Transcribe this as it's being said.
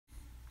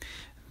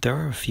There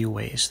are a few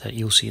ways that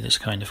you'll see this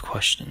kind of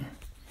question.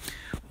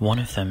 One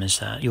of them is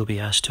that you'll be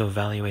asked to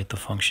evaluate the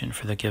function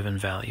for the given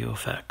value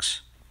of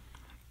x.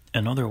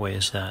 Another way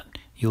is that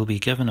you'll be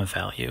given a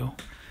value,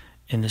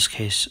 in this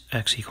case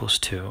x equals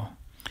 2,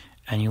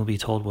 and you'll be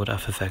told what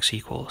f of x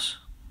equals.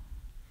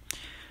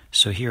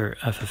 So here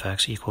f of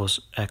x equals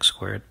x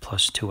squared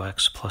plus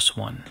 2x plus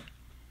 1.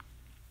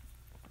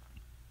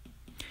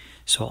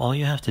 So all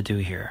you have to do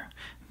here,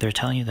 they're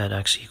telling you that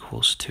x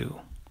equals 2.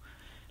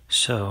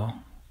 So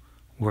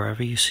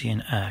wherever you see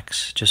an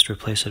x, just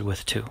replace it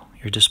with 2.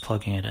 You're just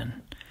plugging it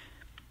in.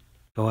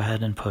 Go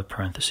ahead and put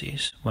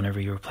parentheses whenever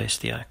you replace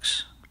the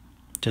x.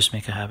 Just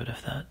make a habit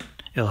of that.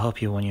 It'll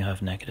help you when you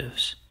have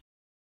negatives.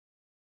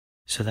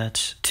 So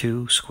that's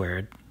 2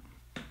 squared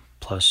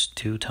plus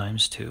 2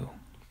 times 2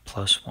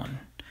 plus 1.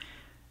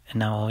 And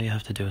now all you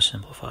have to do is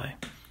simplify.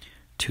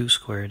 2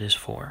 squared is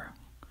 4.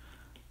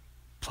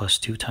 Plus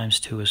 2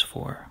 times 2 is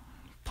 4.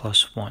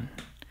 Plus 1.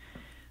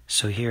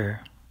 So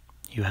here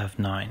you have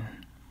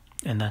 9.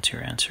 And that's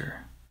your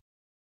answer.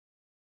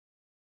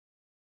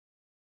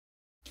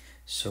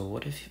 So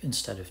what if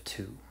instead of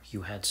 2,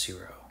 you had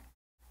 0?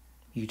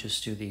 You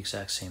just do the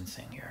exact same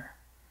thing here.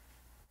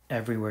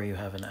 Everywhere you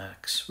have an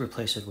x,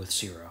 replace it with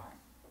 0.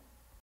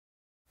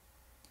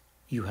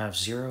 You have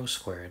 0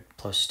 squared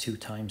plus 2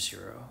 times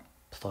 0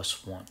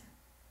 plus 1.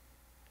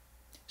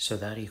 So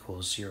that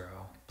equals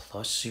 0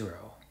 plus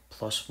 0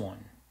 plus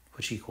 1,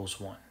 which equals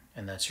 1,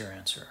 and that's your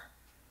answer.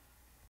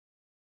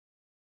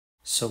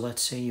 So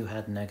let's say you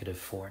had negative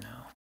 4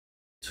 now.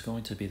 It's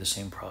going to be the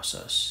same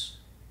process.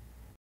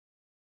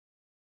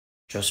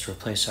 Just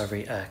replace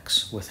every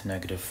x with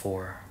negative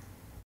 4.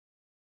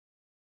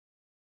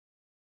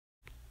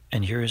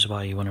 And here is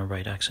why you want to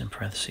write x in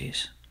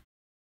parentheses.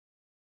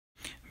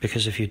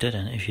 Because if you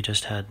didn't, if you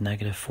just had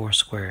negative 4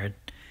 squared,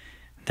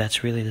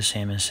 that's really the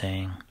same as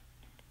saying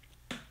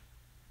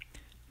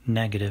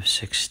negative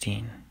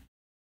 16.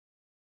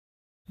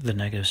 The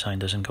negative sign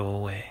doesn't go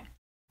away.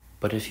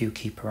 But if you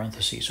keep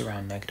parentheses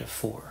around negative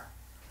 4,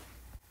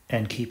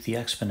 and keep the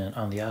exponent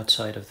on the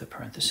outside of the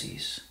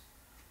parentheses,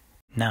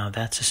 now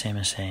that's the same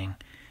as saying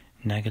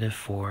negative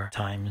 4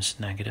 times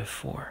negative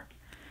 4,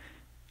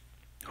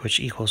 which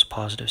equals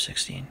positive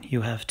 16.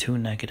 You have two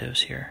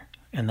negatives here,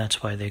 and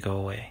that's why they go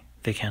away.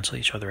 They cancel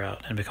each other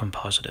out and become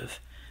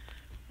positive.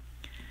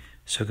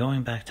 So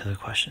going back to the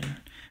question,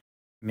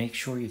 make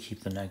sure you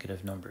keep the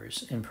negative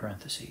numbers in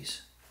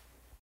parentheses.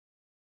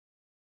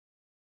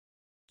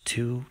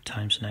 2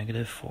 times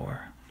negative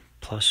 4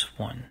 plus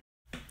 1.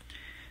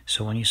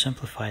 So when you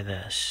simplify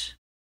this,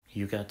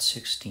 you get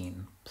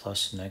 16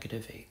 plus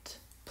negative 8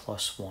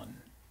 plus 1.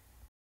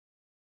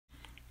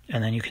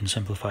 And then you can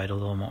simplify it a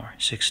little more.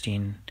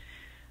 16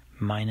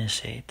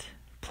 minus 8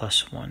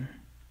 plus 1.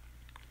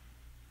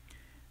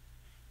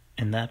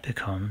 And that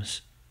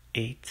becomes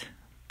 8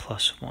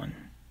 plus 1.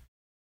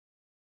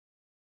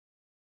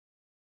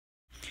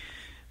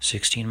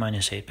 16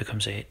 minus 8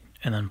 becomes 8,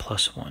 and then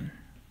plus 1.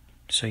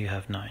 So you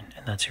have 9,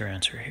 and that's your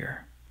answer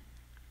here.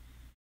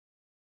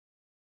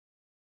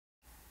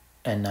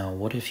 And now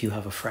what if you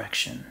have a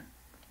fraction?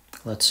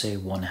 Let's say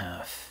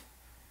 1/2.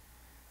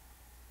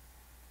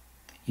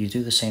 You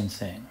do the same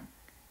thing.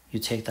 You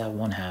take that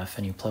 1/2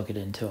 and you plug it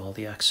into all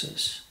the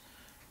x's.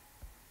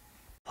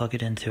 Plug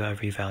it into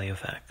every value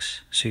of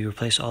x. So you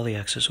replace all the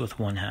x's with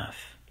 1/2.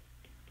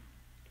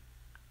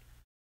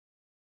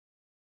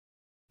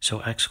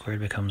 So x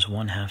squared becomes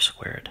 1/2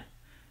 squared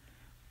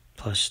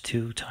plus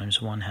 2 times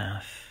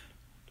 1/2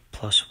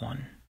 plus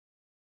 1.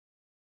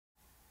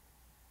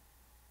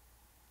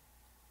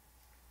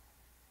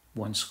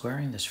 When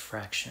squaring this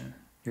fraction,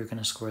 you're going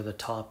to square the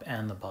top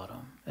and the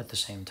bottom at the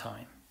same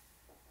time.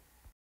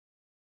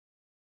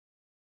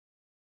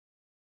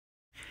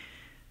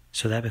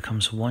 So that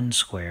becomes 1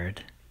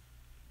 squared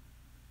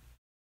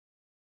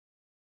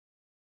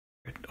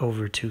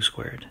over 2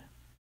 squared.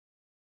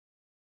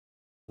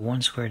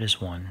 1 squared is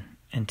 1,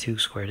 and 2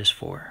 squared is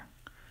 4.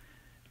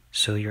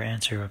 So your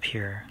answer up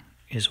here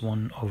is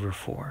 1 over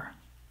 4.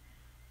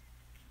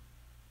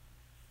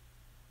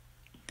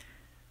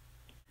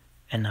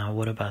 And now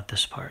what about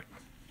this part?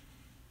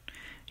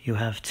 You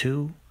have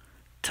 2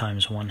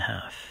 times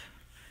 1/2.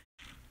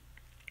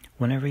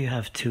 Whenever you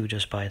have 2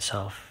 just by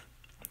itself,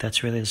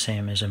 that's really the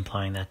same as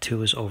implying that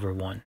 2 is over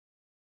 1.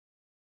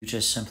 You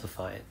just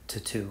simplify it to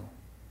 2.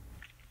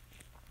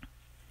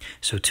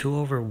 So 2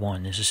 over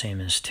 1 is the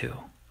same as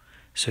 2.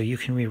 So you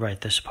can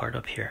rewrite this part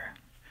up here.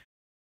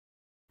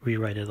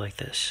 Rewrite it like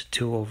this.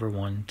 2 over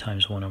 1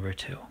 times 1 over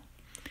 2.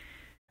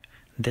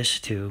 This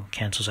 2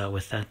 cancels out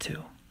with that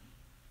 2.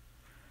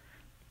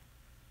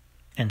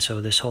 And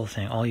so this whole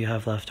thing, all you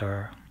have left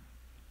are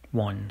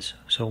 1s.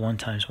 So 1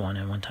 times 1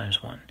 and 1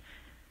 times 1.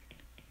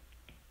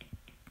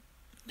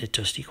 It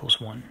just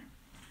equals 1.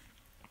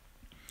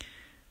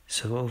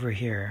 So over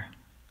here,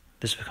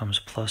 this becomes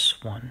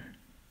plus 1.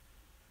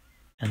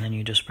 And then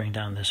you just bring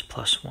down this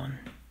plus 1.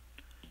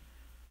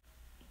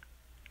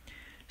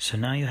 So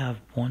now you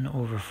have 1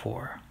 over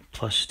 4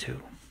 plus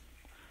 2.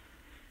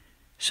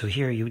 So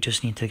here you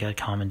just need to get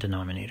common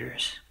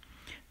denominators.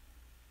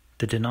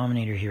 The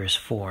denominator here is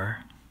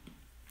 4,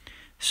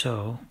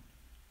 so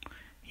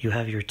you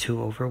have your 2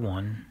 over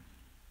 1,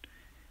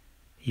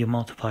 you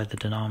multiply the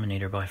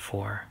denominator by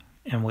 4,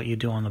 and what you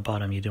do on the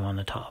bottom you do on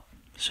the top.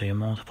 So you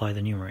multiply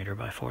the numerator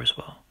by 4 as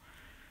well.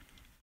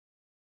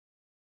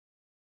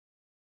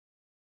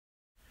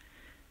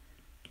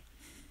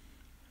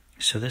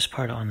 So this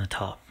part on the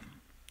top,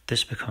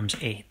 this becomes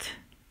 8.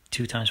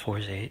 2 times 4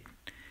 is 8,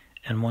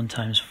 and 1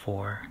 times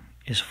 4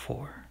 is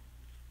 4.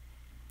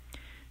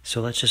 So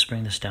let's just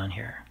bring this down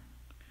here.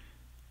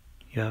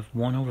 You have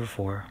 1 over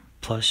 4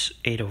 plus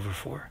 8 over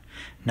 4.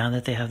 Now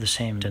that they have the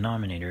same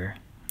denominator,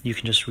 you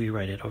can just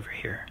rewrite it over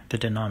here. The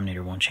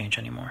denominator won't change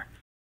anymore.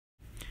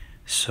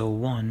 So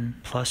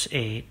 1 plus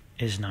 8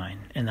 is 9,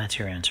 and that's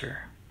your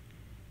answer.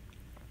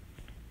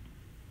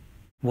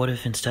 What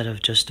if instead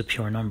of just a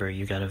pure number,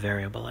 you got a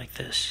variable like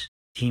this,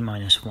 t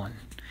minus 1?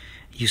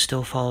 You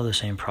still follow the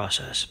same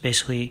process.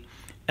 Basically,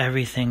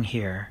 everything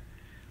here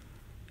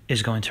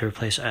is going to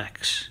replace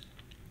x.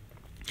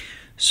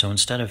 So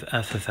instead of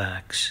f of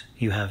x,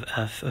 you have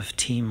f of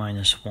t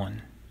minus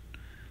 1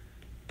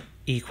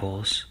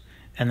 equals,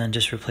 and then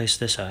just replace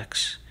this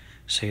x,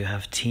 so you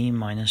have t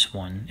minus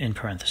 1 in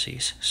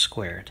parentheses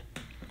squared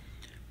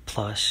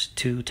plus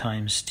 2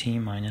 times t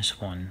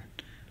minus 1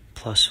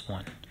 plus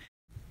 1.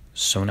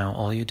 So now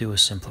all you do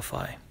is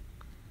simplify.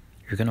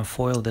 You're going to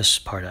FOIL this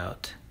part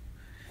out.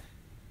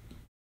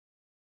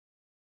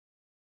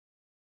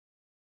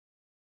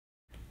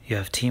 You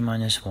have t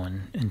minus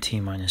 1 and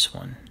t minus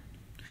 1.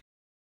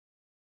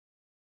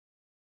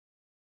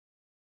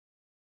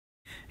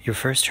 Your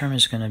first term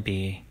is going to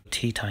be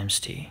t times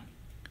t.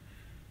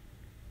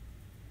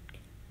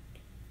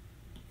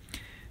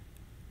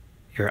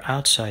 Your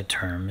outside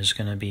term is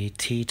going to be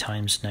t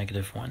times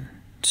negative 1.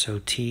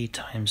 So t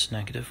times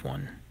negative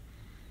 1.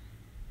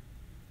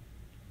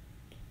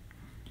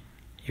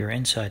 Your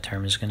inside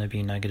term is going to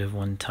be negative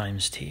 1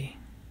 times t.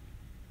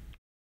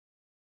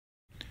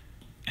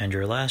 And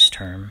your last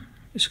term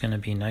is going to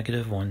be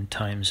negative 1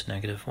 times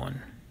negative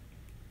 1.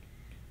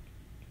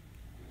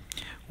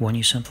 When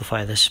you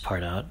simplify this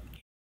part out,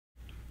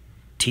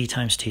 t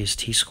times t is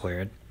t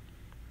squared,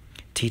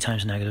 t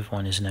times negative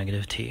 1 is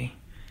negative t,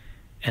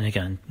 and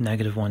again,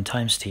 negative 1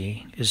 times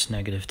t is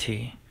negative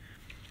t.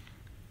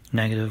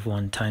 Negative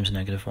 1 times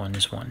negative 1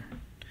 is 1.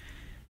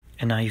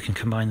 And now you can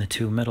combine the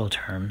two middle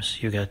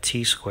terms. You got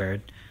t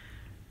squared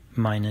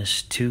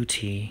minus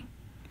 2t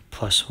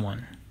plus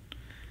 1.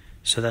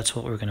 So that's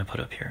what we're going to put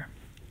up here.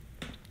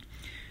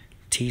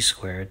 T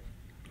squared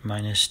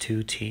minus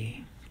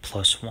 2t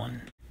plus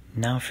 1.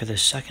 Now for the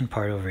second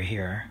part over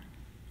here,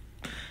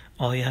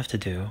 all you have to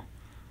do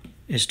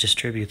is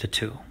distribute the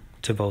 2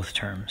 to both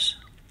terms.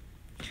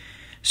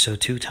 So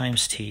 2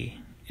 times t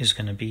is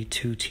going to be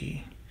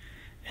 2t,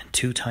 and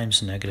 2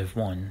 times negative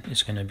 1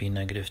 is going to be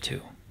negative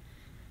 2.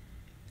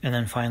 And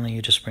then finally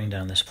you just bring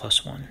down this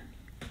plus 1.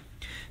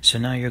 So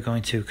now you're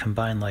going to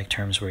combine like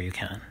terms where you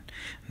can.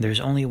 There's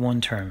only one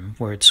term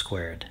where it's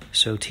squared,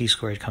 so t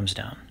squared comes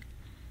down.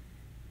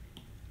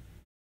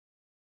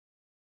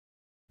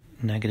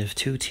 Negative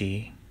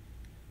 2t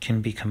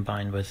can be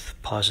combined with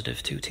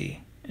positive 2t,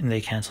 and they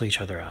cancel each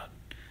other out,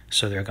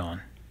 so they're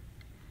gone.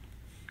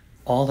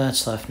 All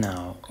that's left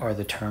now are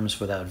the terms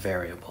without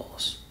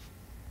variables.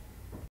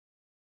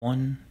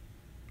 1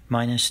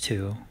 minus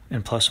 2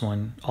 and plus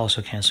 1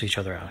 also cancel each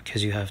other out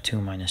because you have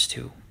 2 minus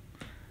 2.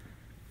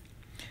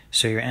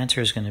 So your answer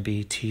is going to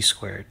be t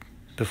squared,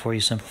 before you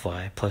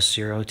simplify, plus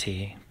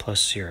 0t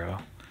plus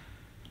 0.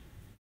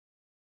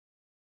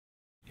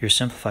 Your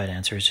simplified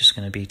answer is just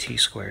going to be t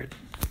squared.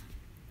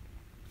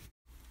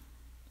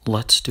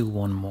 Let's do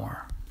one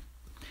more.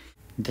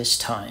 This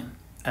time,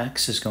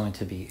 x is going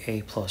to be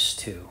a plus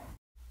 2.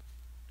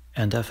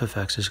 And f of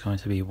x is going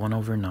to be 1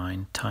 over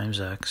 9 times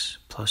x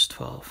plus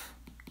 12.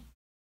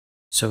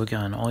 So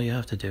again, all you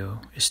have to do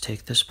is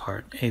take this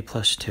part, a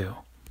plus 2,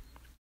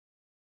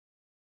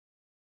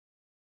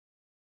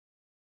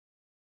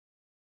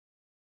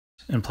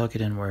 and plug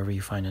it in wherever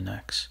you find an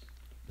x.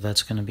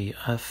 That's going to be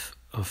f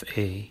of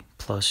a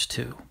plus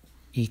 2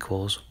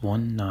 equals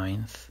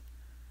 1/9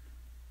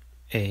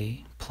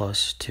 a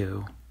plus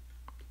 2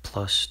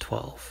 plus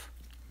 12.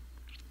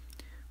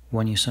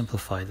 When you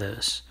simplify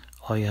this,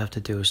 all you have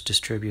to do is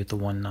distribute the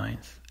 1/9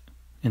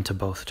 into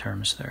both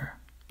terms there.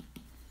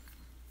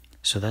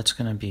 So that's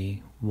going to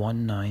be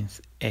 1/9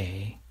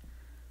 a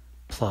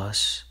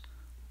plus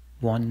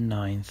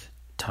 1/9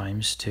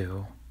 times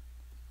 2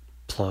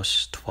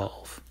 plus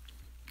 12.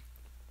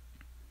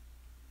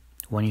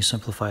 When you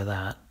simplify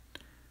that,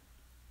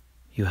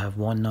 you have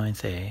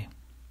 1/9 a,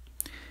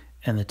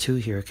 and the 2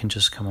 here can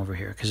just come over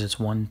here because it's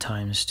 1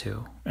 times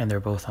 2, and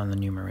they're both on the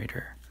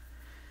numerator.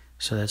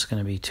 So that's going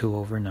to be 2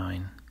 over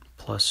 9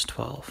 plus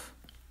 12.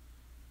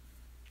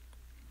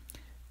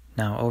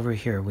 Now over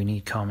here we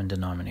need common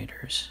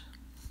denominators.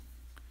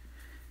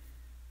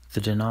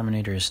 The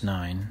denominator is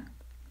 9,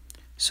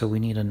 so we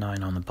need a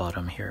 9 on the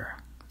bottom here.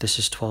 This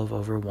is 12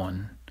 over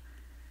 1.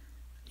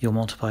 You'll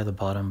multiply the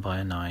bottom by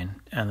a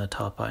 9 and the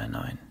top by a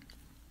 9.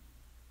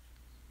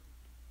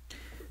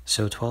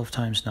 So 12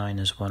 times 9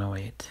 is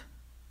 108.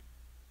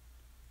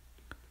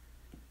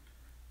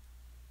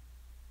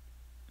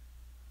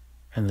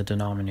 And the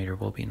denominator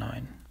will be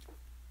 9.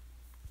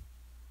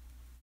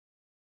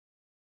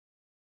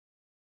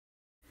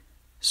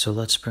 So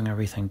let's bring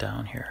everything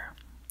down here.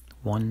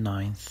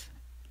 1/9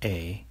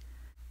 a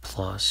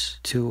plus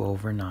 2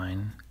 over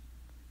 9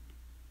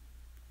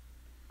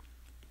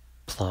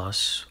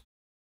 plus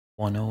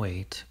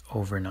 108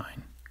 over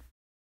 9.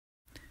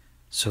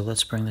 So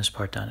let's bring this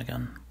part down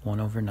again.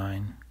 1 over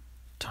 9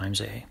 times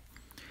a.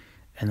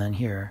 And then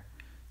here,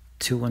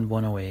 2 and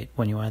 108,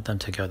 when you add them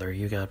together,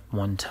 you get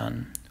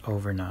 110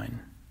 over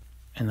 9.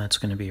 And that's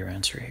going to be your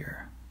answer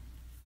here.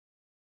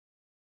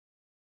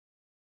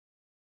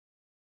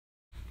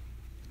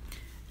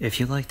 If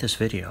you like this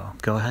video,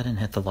 go ahead and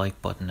hit the like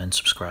button and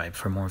subscribe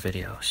for more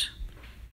videos.